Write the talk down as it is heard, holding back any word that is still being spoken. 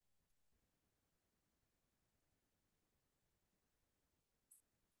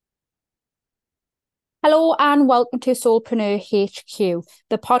Hello and welcome to Soulpreneur HQ,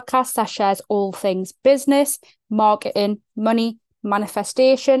 the podcast that shares all things business, marketing, money,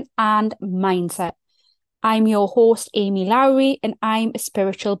 manifestation, and mindset. I'm your host, Amy Lowry, and I'm a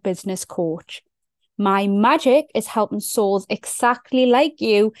spiritual business coach. My magic is helping souls exactly like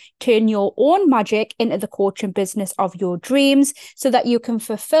you turn your own magic into the coaching business of your dreams so that you can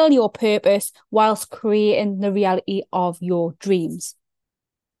fulfill your purpose whilst creating the reality of your dreams.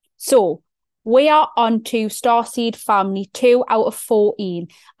 So, we are on to Starseed Family 2 out of 14.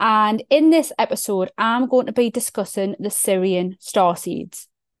 And in this episode, I'm going to be discussing the Sirian Starseeds.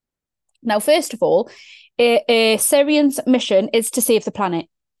 Now, first of all, Sirian's mission is to save the planet.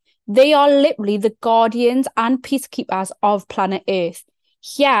 They are literally the guardians and peacekeepers of planet Earth,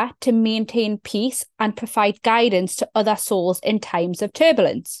 here to maintain peace and provide guidance to other souls in times of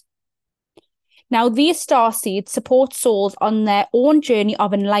turbulence. Now, these starseeds support souls on their own journey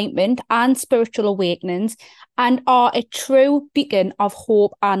of enlightenment and spiritual awakenings and are a true beacon of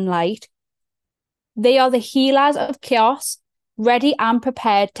hope and light. They are the healers of chaos, ready and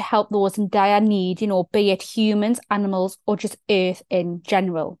prepared to help those in dire need, be it humans, animals, or just Earth in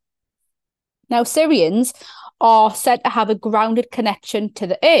general. Now, Sirians are said to have a grounded connection to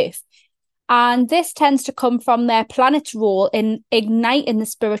the Earth. And this tends to come from their planet's role in igniting the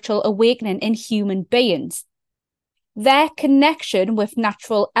spiritual awakening in human beings. Their connection with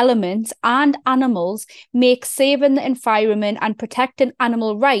natural elements and animals makes saving the environment and protecting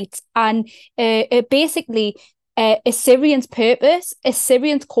animal rights and basically a Sirian's purpose, a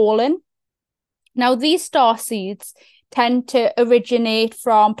Sirian's calling. Now, these star seeds tend to originate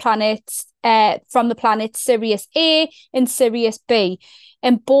from the planets Sirius A and Sirius B,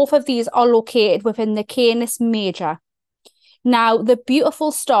 and both of these are located within the Canis Major. Now, the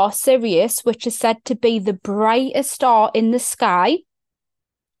beautiful star Sirius, which is said to be the brightest star in the sky,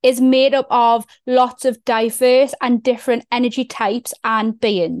 is made up of lots of diverse and different energy types and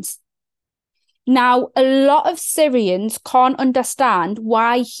beings. Now, a lot of Sirians can't understand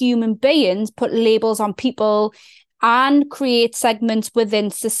why human beings put labels on people and create segments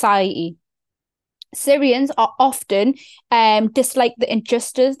within society. Sirians are often dislike the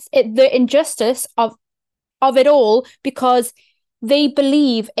injustice of it all because they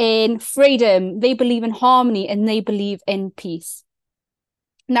believe in freedom, they believe in harmony, and they believe in peace.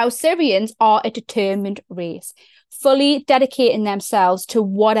 Now, Sirians are a determined race, fully dedicating themselves to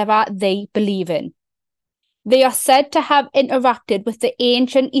whatever they believe in. They are said to have interacted with the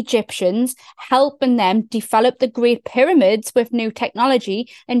ancient Egyptians, helping them develop the Great Pyramids with new technology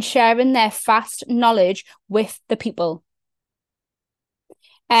and sharing their vast knowledge with the people.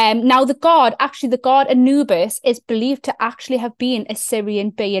 Now, the god Anubis is believed to actually have been a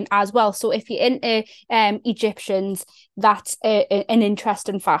Sirian being as well. So if you're into Egyptians, that's an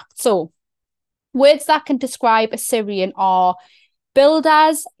interesting fact. So words that can describe a Sirian are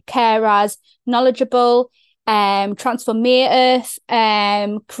builders, carers, knowledgeable, transformative,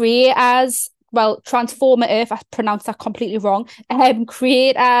 creators, transformative, I pronounced that completely wrong,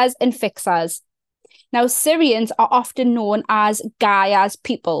 creators and fixers. Now, Sirians are often known as Gaia's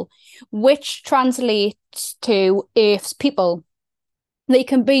people, which translates to Earth's people. They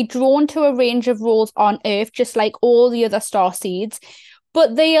can be drawn to a range of roles on Earth, just like all the other star seeds,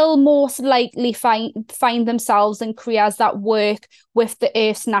 but they'll most likely find themselves in careers that work with the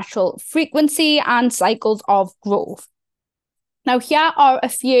Earth's natural frequency and cycles of growth. Now, here are a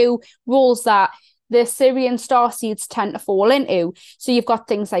few roles that the Sirian starseeds tend to fall into. So you've got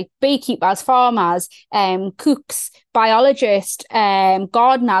things like beekeepers, farmers, cooks, biologists,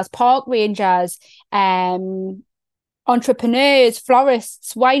 gardeners, park rangers, entrepreneurs,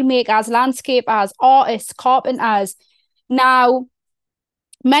 florists, winemakers, landscapers, artists, carpenters. Now,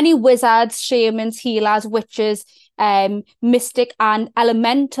 many wizards, shamans, healers, witches, mystic and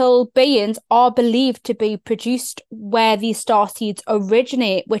elemental beings are believed to be produced where these star seeds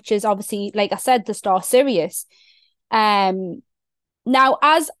originate, which is obviously, like I said, the star Sirius. Now,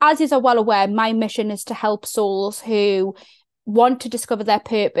 as is well aware, my mission is to help souls who want to discover their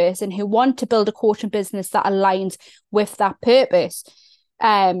purpose and who want to build a coaching business that aligns with that purpose.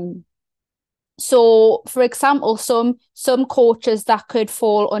 So, for example, some coaches that could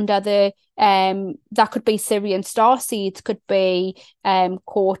fall under that could be Sirian starseeds, could be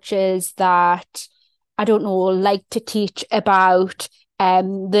coaches that, I don't know, like to teach about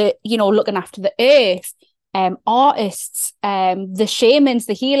looking after the earth, artists, the shamans,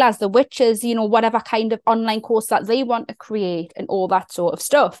 the healers, the witches, whatever kind of online course that they want to create and all that sort of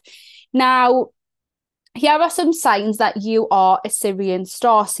stuff. Now, here are some signs that you are a Sirian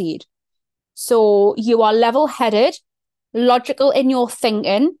starseed. So you are level-headed, logical in your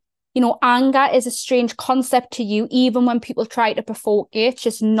thinking, Anger is a strange concept to you, even when people try to provoke it. It's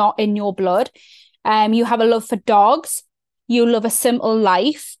just not in your blood. You have a love for dogs. You love a simple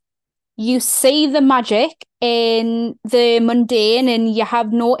life. You see the magic in the mundane, and you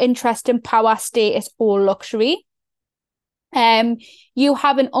have no interest in power, status, or luxury. You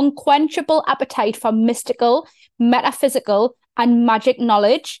have an unquenchable appetite for mystical, metaphysical, and magic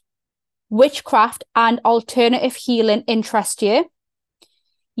knowledge. Witchcraft and alternative healing interest you.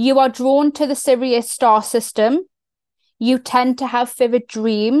 You are drawn to the Sirius star system. You tend to have vivid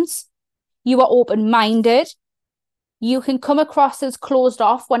dreams. You are open-minded. You can come across as closed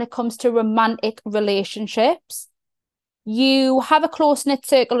off when it comes to romantic relationships. You have a close-knit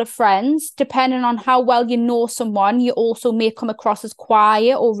circle of friends. Depending on how well you know someone, you also may come across as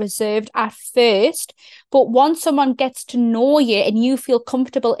quiet or reserved at first. But once someone gets to know you and you feel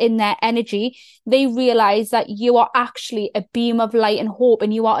comfortable in their energy, they realize that you are actually a beam of light and hope,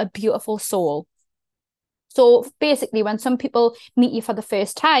 and you are a beautiful soul. So basically, when some people meet you for the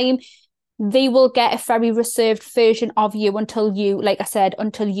first time, they will get a very reserved version of you until you, like I said,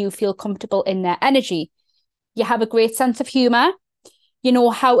 until you feel comfortable in their energy. You have a great sense of humour. You know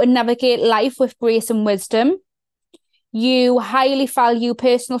how to navigate life with grace and wisdom. You highly value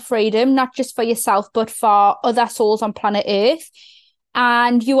personal freedom, not just for yourself, but for other souls on planet Earth.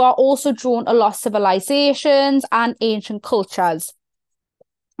 And you are also drawn to lost civilizations and ancient cultures.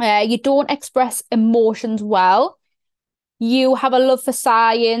 You don't express emotions well. You have a love for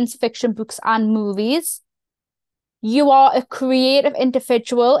science, fiction books, and movies. You are a creative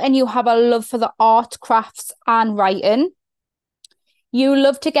individual and you have a love for the arts, crafts, and writing. You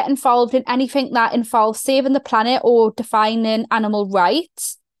love to get involved in anything that involves saving the planet or defining animal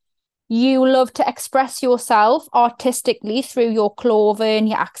rights. You love to express yourself artistically through your clothing,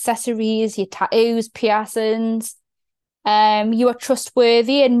 your accessories, your tattoos, piercings. You are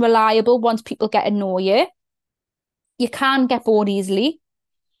trustworthy and reliable once people get to know you. You can get bored easily.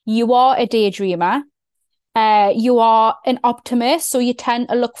 You are a daydreamer. You are an optimist, so you tend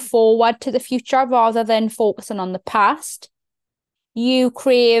to look forward to the future rather than focusing on the past. You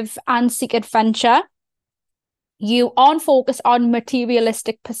crave and seek adventure. You aren't focused on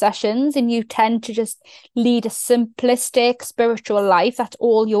materialistic possessions, and you tend to just lead a simplistic spiritual life. That's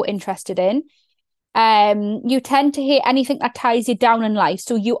all you're interested in. You tend to hate anything that ties you down in life.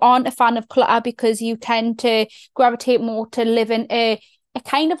 So you aren't a fan of clutter because you tend to gravitate more to living a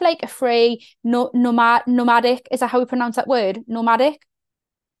kind of like a free nomadic, is that how we pronounce that word? Nomadic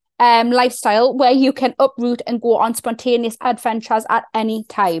lifestyle where you can uproot and go on spontaneous adventures at any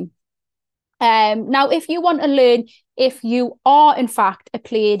time. Now, if you want to learn if you are in fact a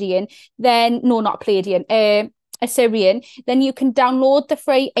Pleiadian, then no, not Pleiadian, a Sirian, then you can download the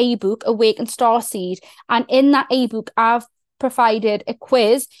free ebook Awaken Starseed, and in that ebook I've provided a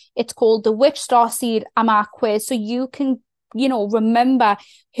quiz. It's called the Which Starseed Am I quiz, so you can remember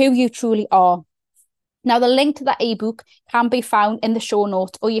who you truly are. Now, the link to that ebook can be found in the show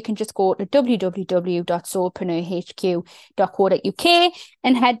notes, or you can just go to www.soulpreneurhq.co.uk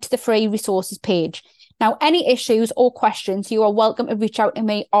and head to the free resources page. Now, any issues or questions, you are welcome to reach out to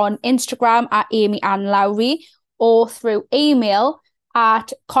me on Instagram at Amy Ann Lowry, or through email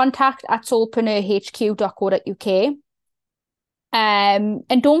at contact@soulpreneurhq.co.uk.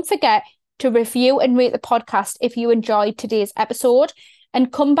 And don't forget to review and rate the podcast if you enjoyed today's episode,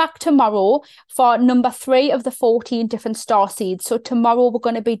 and come back tomorrow for number 3 of the 14 different starseeds. So tomorrow we're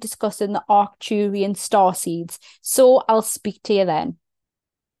going to be discussing the Arcturian starseeds. So I'll speak to you then.